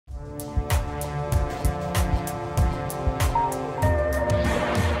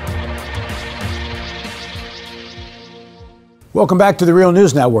Welcome back to the Real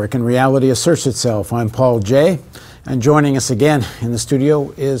News Network and Reality Asserts Itself. I'm Paul Jay, and joining us again in the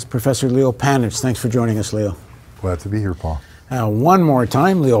studio is Professor Leo Panitch. Thanks for joining us, Leo. Glad to be here, Paul. One more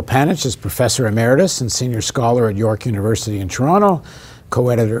time, Leo Panitch is Professor Emeritus and Senior Scholar at York University in Toronto,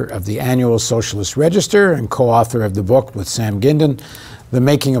 co-editor of the Annual Socialist Register, and co-author of the book with Sam Gindin, The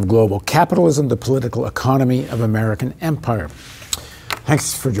Making of Global Capitalism, the Political Economy of American Empire.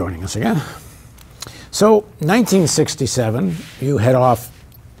 Thanks for joining us again. So, 1967, you head off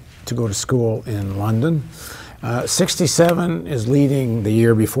to go to school in London. 67 is leading the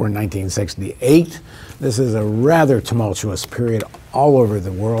year before 1968. This is a rather tumultuous period all over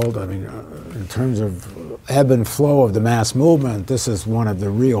the world. I mean, in terms of ebb and flow of the mass movement, this is one of the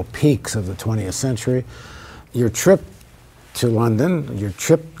real peaks of the 20th century. Your trip to London, your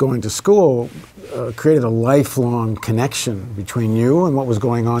trip going to school, created a lifelong connection between you and what was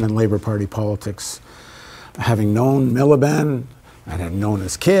going on in Labour Party politics. Having known Miliband and had known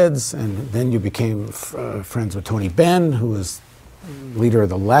his kids, and then you became friends with Tony Benn, who was leader of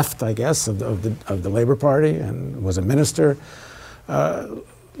the left, I guess, of the Labour Party, and was a minister.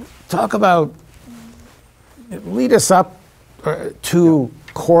 Talk about, lead us up to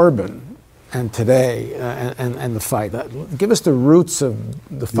Corbyn and today, and the fight. Give us the roots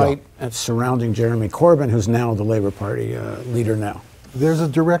of the fight surrounding Jeremy Corbyn, who's now the Labour Party leader now. There's a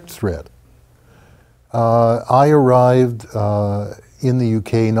direct thread. I arrived in the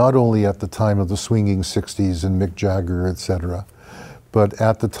UK not only at the time of the swinging 60s and Mick Jagger, etc., but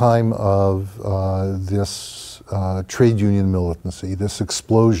at the time of this trade union militancy, this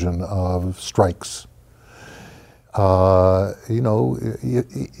explosion of strikes. You know,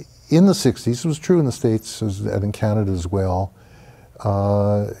 in the 60s, it was true in the States and in Canada as well,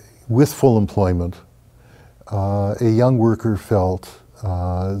 with full employment, a young worker felt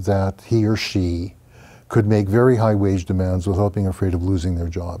that he or she could make very high wage demands without being afraid of losing their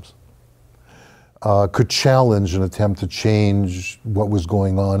jobs, could challenge and attempt to change what was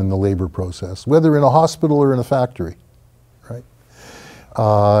going on in the labor process, whether in a hospital or in a factory, right?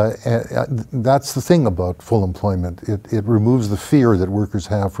 And that's the thing about full employment. It removes the fear that workers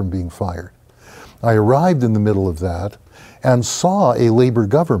have from being fired. I arrived in the middle of that and saw a labor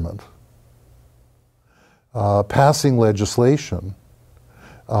government passing legislation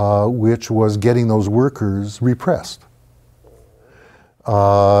which was getting those workers repressed,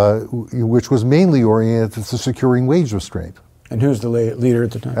 which was mainly oriented to securing wage restraint. And who's the leader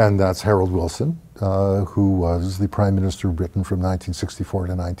at the time? And that's Harold Wilson, who was the Prime Minister of Britain from 1964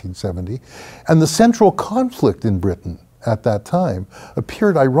 to 1970. And the central conflict in Britain at that time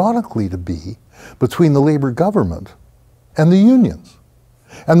appeared ironically to be between the Labour government and the unions.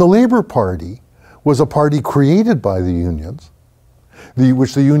 And the Labour Party was a party created by the unions,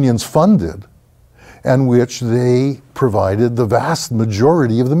 which the unions funded, and which they provided the vast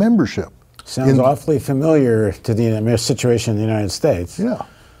majority of the membership. Sounds awfully familiar to the situation in the United States. Yeah,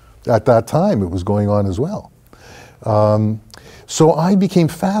 at that time it was going on as well. So I became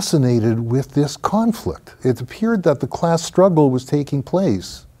fascinated with this conflict. It appeared that the class struggle was taking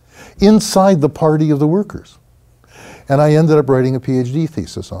place inside the party of the workers. And I ended up writing a PhD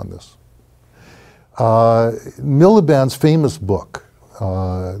thesis on this. Miliband's famous book,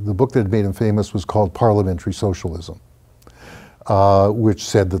 the book that had made him famous, was called Parliamentary Socialism, which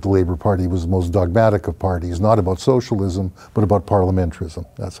said that the Labour Party was the most dogmatic of parties, not about socialism, but about parliamentarism.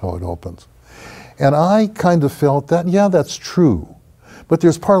 That's how it opens. And I kind of felt that, yeah, that's true. But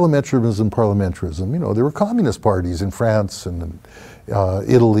there's parliamentarism. You know, there were communist parties in France and in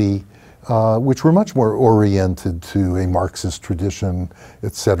Italy, which were much more oriented to a Marxist tradition,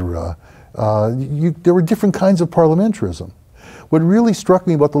 etc. There were different kinds of parliamentarism. What really struck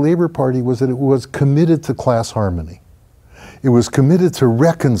me about the Labour Party was that it was committed to class harmony. It was committed to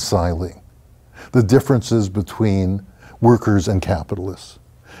reconciling the differences between workers and capitalists.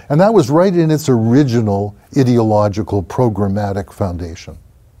 And that was right in its original ideological programmatic foundation,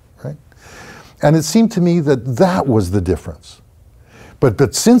 right? And it seemed to me that that was the difference.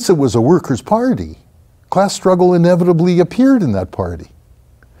 But since it was a workers' party, class struggle inevitably appeared in that party.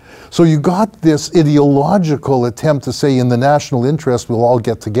 So you got this ideological attempt to say, in the national interest, we'll all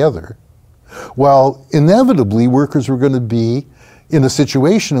get together, while inevitably workers were going to be in a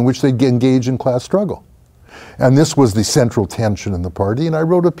situation in which they'd engage in class struggle. And this was the central tension in the party, and I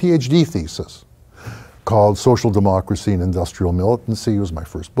wrote a PhD thesis called Social Democracy and Industrial Militancy. It was my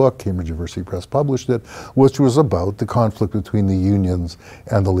first book. Cambridge University Press published it, which was about the conflict between the unions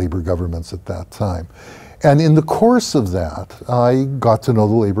and the labor governments at that time. And in the course of that, I got to know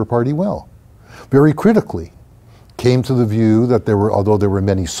the Labour Party well, very critically. Came to the view that although there were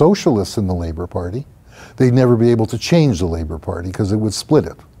many socialists in the Labour Party, they'd never be able to change the Labour Party because it would split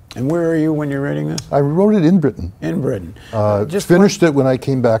it. And where are you when you're writing this? I wrote it in Britain. In Britain. Just finished it when I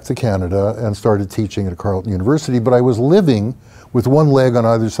came back to Canada and started teaching at Carleton University, but I was living with one leg on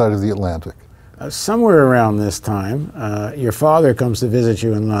either side of the Atlantic. Somewhere around this time, your father comes to visit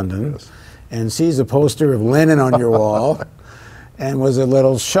you in London and sees a poster of Lenin on your wall and was a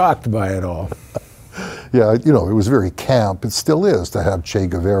little shocked by it all. Yeah, you know, it was very camp. It still is to have Che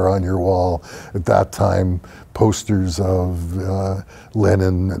Guevara on your wall. At that time, posters of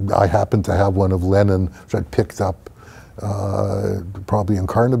Lenin. I happened to have one of Lenin, which I'd picked up probably in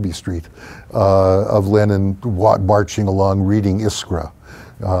Carnaby Street, of Lenin marching along reading Iskra,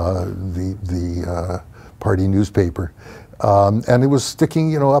 the party newspaper. And it was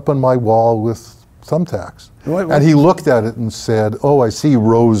sticking, you know, up on my wall with thumbtacks. And he looked at it and said, "Oh, I see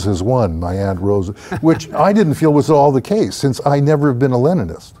Rose has won, my Aunt Rose," which I didn't feel was all the case, since I never have been a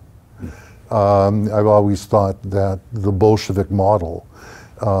Leninist. I've always thought that the Bolshevik model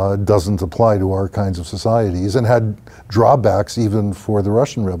doesn't apply to our kinds of societies, and had drawbacks even for the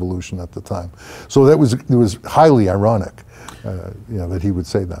Russian Revolution at the time. So it was highly ironic, you know, that he would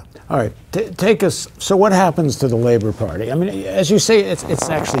say that. All right, take us. So, what happens to the Labor Party? I mean, as you say, its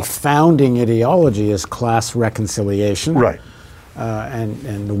actually founding ideology is class reconciliation, Right?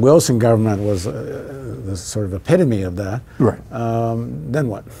 And the Wilson government was the sort of epitome of that. Right. Then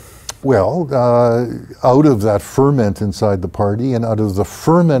what? Well, out of that ferment inside the party, and out of the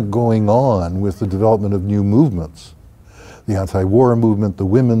ferment going on with the development of new movements, the anti-war movement, the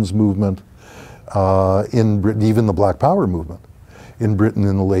women's movement, in Britain, even the Black Power movement in Britain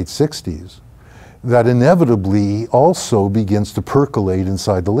in the late 60s, that inevitably also begins to percolate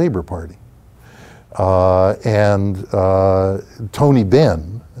inside the Labour Party. Tony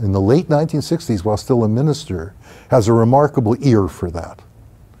Benn, in the late 1960s, while still a minister, has a remarkable ear for that.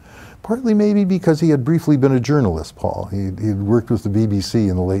 Partly maybe because he had briefly been a journalist, Paul. He'd worked with the BBC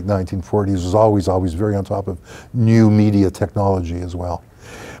in the late 1940s, was always very on top of new media technology as well.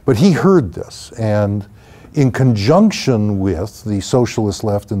 But he heard this, and in conjunction with the socialist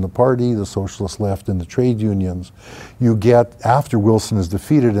left in the party, the socialist left in the trade unions, you get, after Wilson is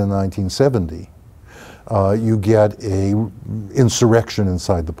defeated in 1970, you get a insurrection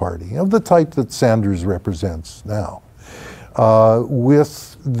inside the party, of the type that Sanders represents now,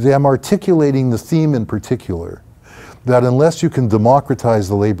 with them articulating the theme in particular that unless you can democratize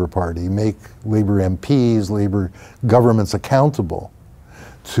the Labour Party, make Labour MPs, Labour governments accountable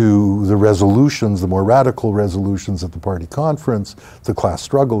to the resolutions, the more radical resolutions at the party conference, the class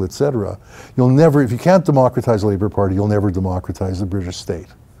struggle, etc., you'll never, if you can't democratize the Labour Party, you'll never democratize the British state.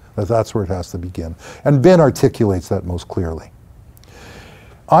 That's where it has to begin. And Ben articulates that most clearly.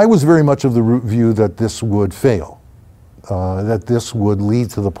 I was very much of the view that this would fail, that this would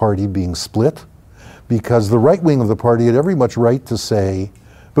lead to the party being split, because the right wing of the party had every much right to say,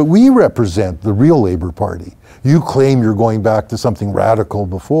 but we represent the real Labour Party. You claim you're going back to something radical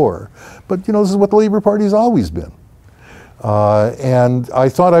before, but you know, this is what the Labour Party's always been. And I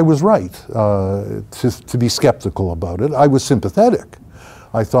thought I was right to be skeptical about it. I was sympathetic.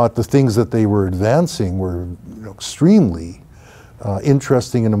 I thought the things that they were advancing were, you know, extremely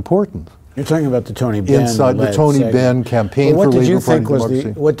interesting and important. You're talking about the Tony Benn inside the Tony Benn campaign for Labour Party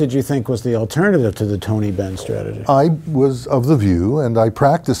democracy. What did you think was the alternative to the Tony Benn strategy? I was of the view, and I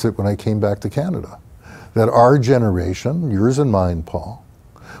practiced it when I came back to Canada, that our generation, yours and mine, Paul,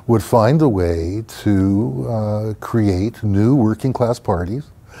 would find a way to create new working class parties,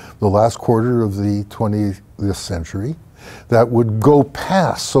 the last quarter of the 20th century, that would go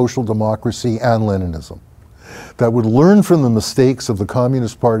past social democracy and Leninism, that would learn from the mistakes of the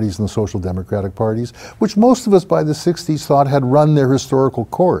communist parties and the social democratic parties, which most of us by the 60s thought had run their historical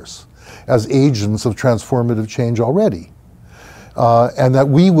course as agents of transformative change already, and that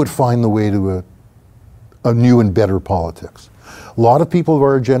we would find the way to a new and better politics. A lot of people of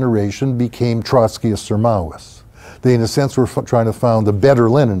our generation became Trotskyists or Maoists. They, in a sense, were trying to found a better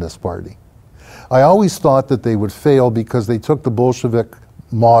Leninist party. I always thought that they would fail because they took the Bolshevik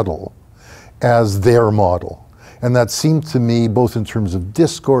model as their model. And that seemed to me, both in terms of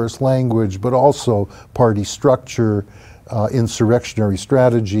discourse, language, but also party structure, insurrectionary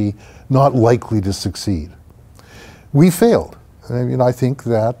strategy, not likely to succeed. We failed. I mean, I think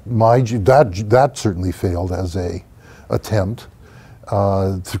that that certainly failed as a attempt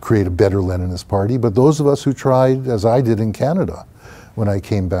to create a better Leninist party. But those of us who tried, as I did in Canada when I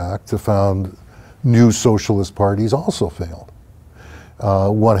came back, to found new socialist parties also failed.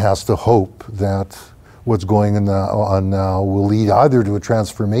 One has to hope that what's going on now will lead either to a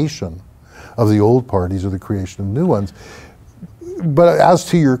transformation of the old parties or the creation of new ones. But as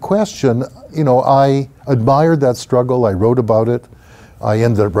to your question, you know, admired that struggle. I wrote about it. I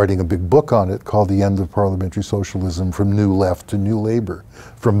ended up writing a big book on it called The End of Parliamentary Socialism, From New Left to New Labour,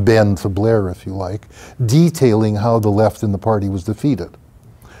 from Ben to Blair, if you like, detailing how the left in the party was defeated.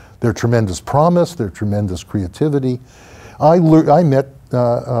 Their tremendous promise, their tremendous creativity. I met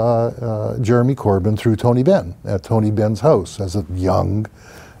Jeremy Corbyn through Tony Benn, at Tony Benn's house, as a young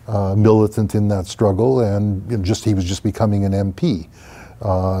militant in that struggle, and he was just becoming an MP.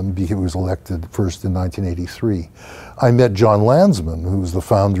 He was elected first in 1983. I met John Landsman, who's the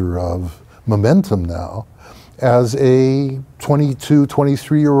founder of Momentum now, as a 22,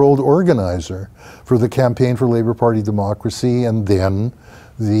 23-year-old organizer for the Campaign for Labour Party Democracy, and then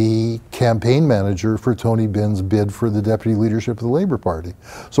the campaign manager for Tony Benn's bid for the deputy leadership of the Labour Party.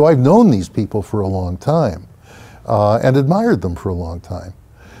 So I've known these people for a long time and admired them for a long time.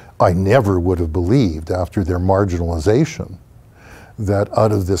 I never would have believed, after their marginalization, that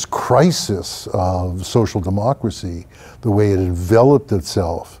out of this crisis of social democracy, the way it enveloped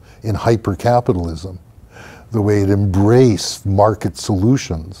itself in hyper-capitalism, the way it embraced market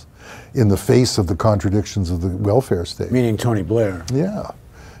solutions in the face of the contradictions of the welfare state. Meaning Tony Blair. Yeah.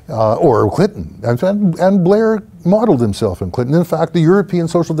 Or Clinton. And Blair modeled himself in Clinton. In fact, the European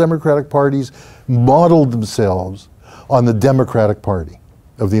social democratic parties modeled themselves on the Democratic Party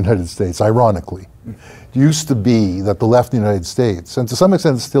of the United States, ironically. It used to be that the left in the United States, and to some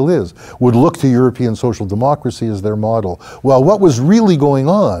extent it still is, would look to European social democracy as their model. Well, what was really going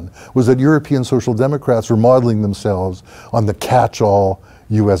on was that European social democrats were modeling themselves on the catch-all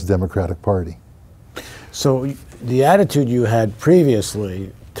U.S. Democratic Party. So the attitude you had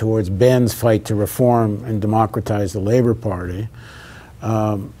previously towards Benn's fight to reform and democratize the Labour Party,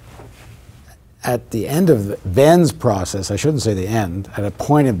 at the end of Benn's process, I shouldn't say the end, at a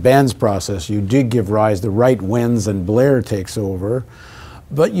point in Benn's process, you did give rise, the right wins and Blair takes over,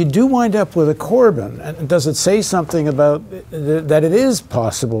 but you do wind up with a Corbyn. And does it say something about that it is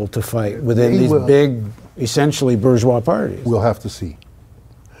possible to fight within these big, essentially bourgeois parties? We'll have to see.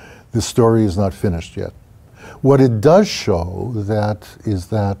 The story is not finished yet. What it does show is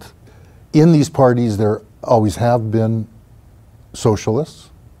that in these parties there always have been socialists,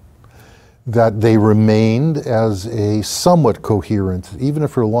 that they remained as a somewhat coherent, even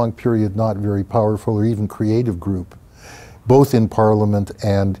if for a long period not very powerful or even creative group, both in Parliament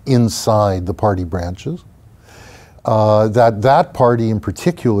and inside the party branches. That party in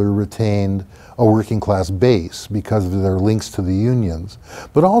particular retained a working class base because of their links to the unions,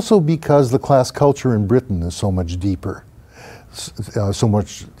 but also because the class culture in Britain is so much deeper. So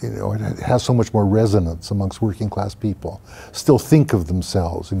much, it has so much more resonance amongst working class people. Still think of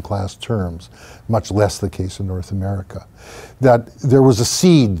themselves in class terms, much less the case in North America. That there was a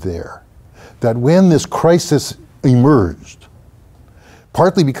seed there, that when this crisis emerged,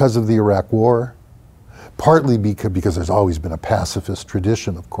 partly because of the Iraq War, partly because there's always been a pacifist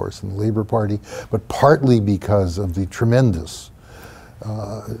tradition, of course, in the Labour Party, but partly because of the tremendous,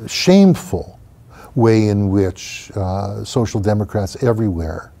 shameful way in which social democrats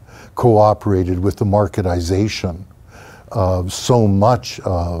everywhere cooperated with the marketization of so much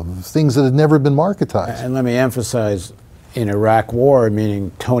of things that had never been marketized. And let me emphasize, in Iraq War,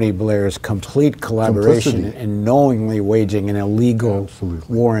 meaning Tony Blair's complete collaboration in knowingly waging an illegal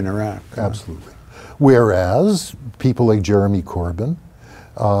war in Iraq. Absolutely. Whereas people like Jeremy Corbyn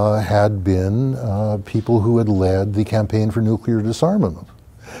had been people who had led the campaign for nuclear disarmament,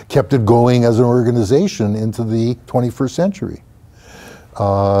 kept it going as an organization into the 21st century.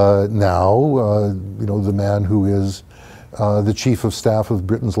 Now, the man who is the chief of staff of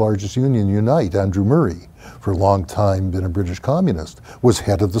Britain's largest union, Unite, Andrew Murray, for a long time been a British communist, was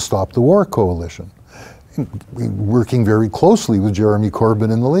head of the Stop the War coalition, working very closely with Jeremy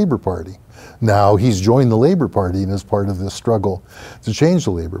Corbyn in the Labour Party. Now he's joined the Labour Party and is part of this struggle to change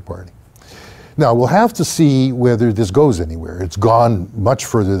the Labour Party. Now, we'll have to see whether this goes anywhere. It's gone much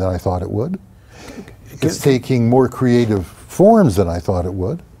further than I thought it would. It's taking more creative forms than I thought it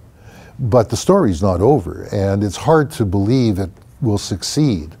would. But the story's not over, and it's hard to believe it will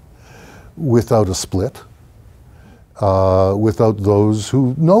succeed without a split, without those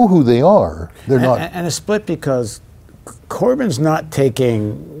who know who they are. They're not. And a split because Corbyn's not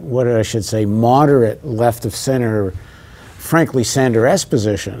taking what I should say moderate left of center, frankly Sanders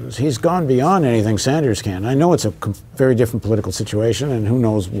positions. He's gone beyond anything Sanders can. I know it's a very different political situation, and who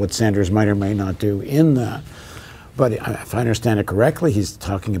knows what Sanders might or may not do in that. But if I understand it correctly, he's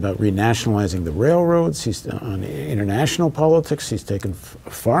talking about renationalizing the railroads. He's on international politics. He's taken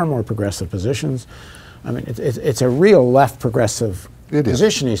far more progressive positions. I mean, it's a real left progressive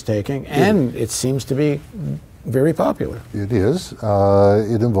position he's taking, and it seems to be very popular. It is.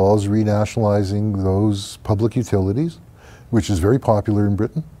 It involves renationalizing those public utilities, which is very popular in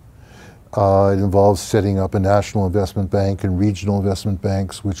Britain. It involves setting up a national investment bank and regional investment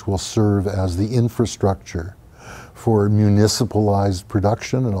banks, which will serve as the infrastructure for municipalized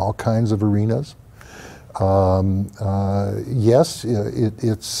production in all kinds of arenas. Yes,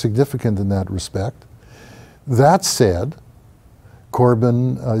 it's significant in that respect. That said,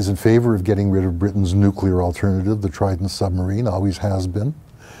 Corbyn is in favor of getting rid of Britain's nuclear alternative, the Trident submarine, always has been.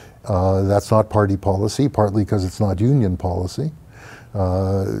 That's not party policy, partly because it's not union policy,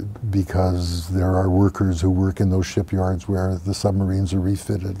 because there are workers who work in those shipyards where the submarines are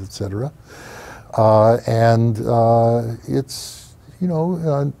refitted, et cetera. It's,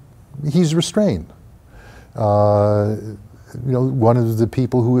 he's restrained. One of the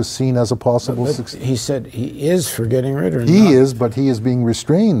people who is seen as a possible success. He said he is for getting rid of it. He is, but he is being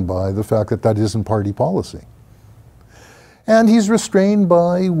restrained by the fact that that isn't party policy. And he's restrained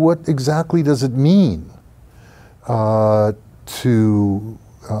by what exactly does it mean to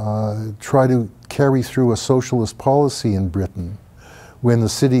try to carry through a socialist policy in Britain when the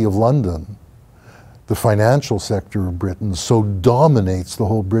City of London, the financial sector of Britain, so dominates the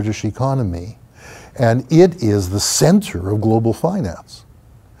whole British economy. And it is the center of global finance.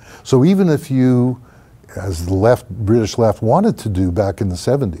 So even if you, as the British left wanted to do back in the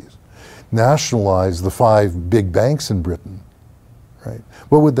 70s, nationalize the 5 big banks in Britain, right?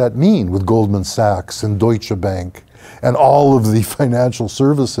 What would that mean with Goldman Sachs and Deutsche Bank and all of the financial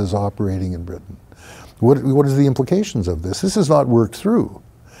services operating in Britain? What are the implications of this? This has not worked through,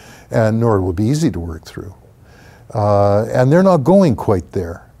 and nor will it be easy to work through. And they're not going quite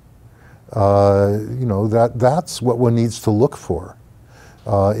there. That's what one needs to look for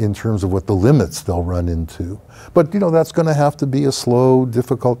in terms of what the limits they'll run into. But that's going to have to be a slow,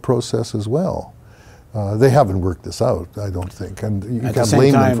 difficult process as well. They haven't worked this out, I don't think, and you can't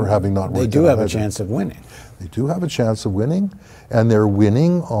blame them for having not worked it out. They do have a chance of winning. They do have a chance of winning, and they're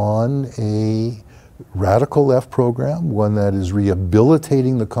winning on a radical left program, one that is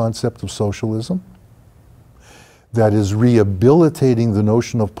rehabilitating the concept of socialism, that is rehabilitating the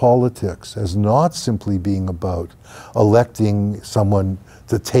notion of politics as not simply being about electing someone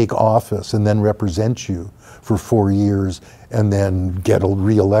to take office and then represent you for 4 years and then get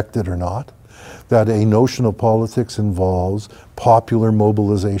re-elected or not. That a notion of politics involves popular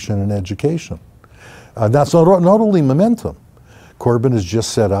mobilization and education. That's not only momentum. Corbyn has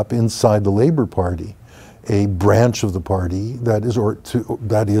just set up inside the Labour Party a branch of the party that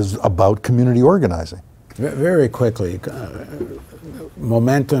is about community organizing. Very quickly,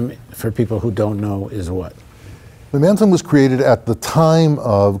 momentum, for people who don't know, is what? Momentum was created at the time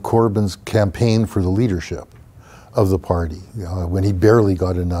of Corbyn's campaign for the leadership of the party, when he barely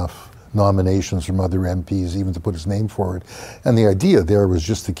got enough nominations from other MPs even to put his name forward. And the idea there was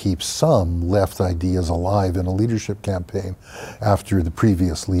just to keep some left ideas alive in a leadership campaign after the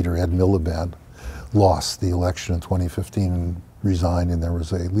previous leader, Ed Miliband, lost the election in 2015 and resigned, and there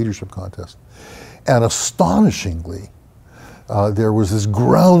was a leadership contest. And astonishingly, there was this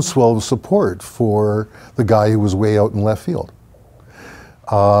groundswell of support for the guy who was way out in left field,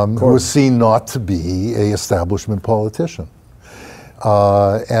 who was seen not to be an establishment politician.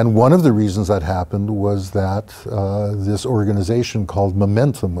 And one of the reasons that happened was that this organization called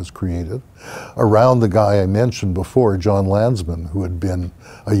Momentum was created around the guy I mentioned before, John Landsman, who had been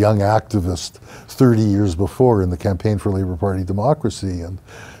a young activist 30 years before in the campaign for Labour Party democracy and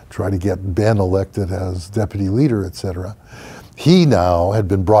try to get Ben elected as deputy leader, et cetera. He now had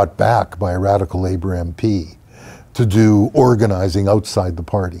been brought back by a radical Labour MP to do organizing outside the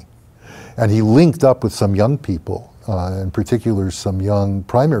party. And he linked up with some young people, in particular some young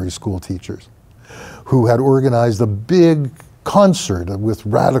primary school teachers, who had organized a big concert with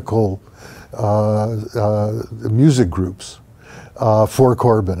radical music groups for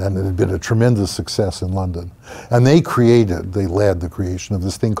Corbyn, and it had been a tremendous success in London. And they led the creation of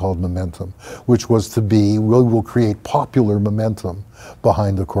this thing called Momentum, which was to be, we will create popular momentum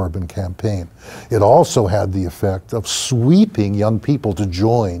behind the Corbyn campaign. It also had the effect of sweeping young people to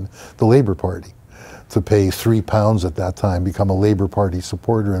join the Labour Party, to pay £3 at that time, become a Labour Party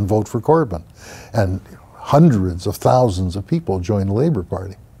supporter and vote for Corbyn. And hundreds of thousands of people joined the Labour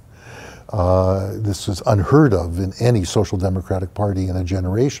Party. This is unheard of in any social democratic party in a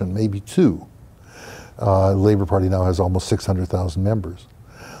generation, maybe two. The Labour Party now has almost 600,000 members.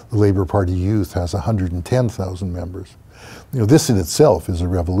 The Labour Party Youth has 110,000 members. This in itself is a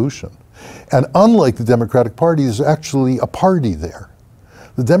revolution. And unlike the Democratic Party, there's actually a party there.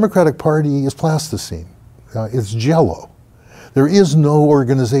 The Democratic Party is plasticine. It's jello. There is no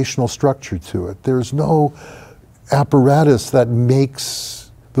organizational structure to it. There's no apparatus that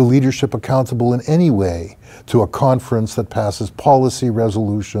makes the leadership accountable in any way to a conference that passes policy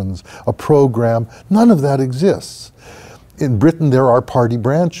resolutions, a program. None of that exists. In Britain, there are party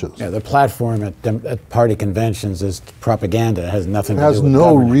branches. Yeah, the platform at party conventions is propaganda. It has nothing to do with It has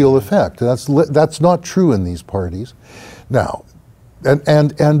no governing. real effect. That's not true in these parties. Now,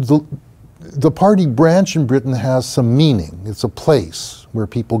 and the party branch in Britain has some meaning. It's a place where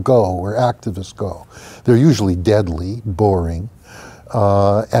people go, where activists go. They're usually deadly, boring,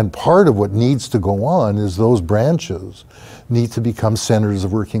 and part of what needs to go on is those branches need to become centers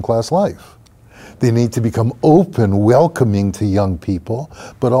of working class life. They need to become open, welcoming to young people,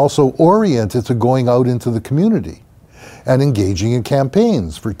 but also oriented to going out into the community and engaging in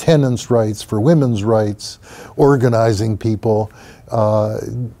campaigns for tenants' rights, for women's rights, organizing people.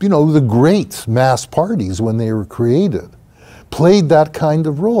 The great mass parties, when they were created, played that kind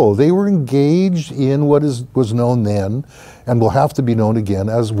of role. They were engaged in what was known then, and will have to be known again,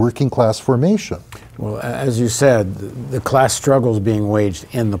 as working class formation. Well, as you said, the class struggle is being waged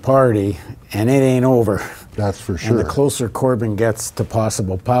in the party, and it ain't over. That's for sure. And the closer Corbyn gets to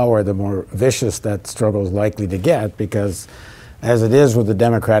possible power, the more vicious that struggle is likely to get, because as it is with the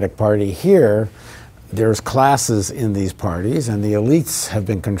Democratic Party here, there's classes in these parties, and the elites have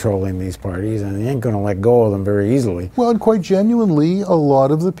been controlling these parties, and they ain't going to let go of them very easily. Well, and quite genuinely, a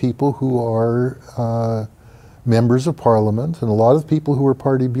lot of the people who are members of parliament and a lot of people who are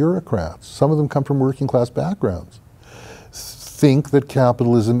party bureaucrats, some of them come from working class backgrounds, think that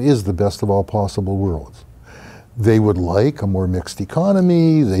capitalism is the best of all possible worlds. They would like a more mixed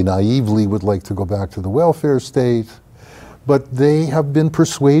economy. They naively would like to go back to the welfare state. But they have been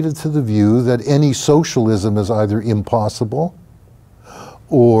persuaded to the view that any socialism is either impossible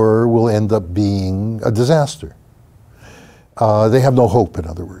or will end up being a disaster. They have no hope, in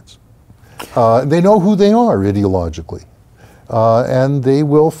other words. They know who they are ideologically, and they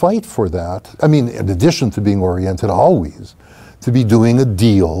will fight for that. I mean, in addition to being oriented always to be doing a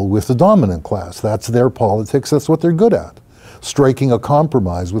deal with the dominant class. That's their politics. That's what they're good at, striking a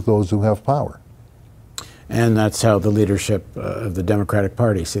compromise with those who have power. And that's how the leadership of the Democratic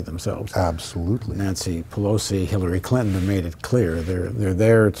Party see themselves. Absolutely. Nancy Pelosi, Hillary Clinton have made it clear. They're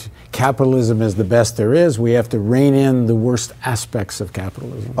there. Capitalism is the best there is. We have to rein in the worst aspects of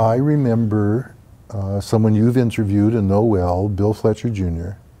capitalism. I remember someone you've interviewed and know well, Bill Fletcher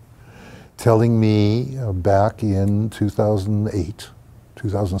Jr., telling me back in 2008,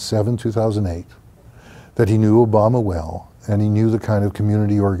 2007, 2008, that he knew Obama well, and he knew the kind of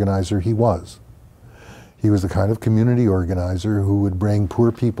community organizer he was. He was the kind of community organizer who would bring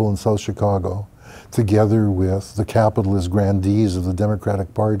poor people in South Chicago together with the capitalist grandees of the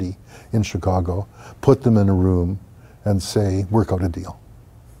Democratic Party in Chicago, put them in a room and say, work out a deal.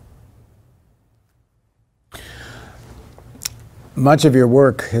 Much of your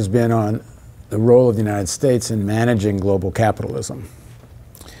work has been on the role of the United States in managing global capitalism.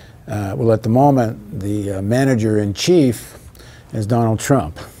 Well, at the moment, the manager-in-chief is Donald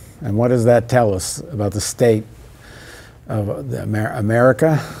Trump. And what does that tell us about the state of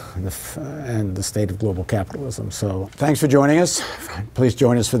America and the state of global capitalism? So thanks for joining us. Please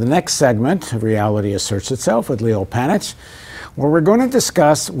join us for the next segment of Reality Asserts Itself with Leo Panitch, where we're going to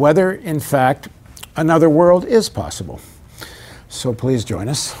discuss whether, in fact, another world is possible. So please join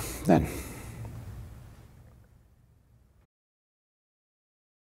us then.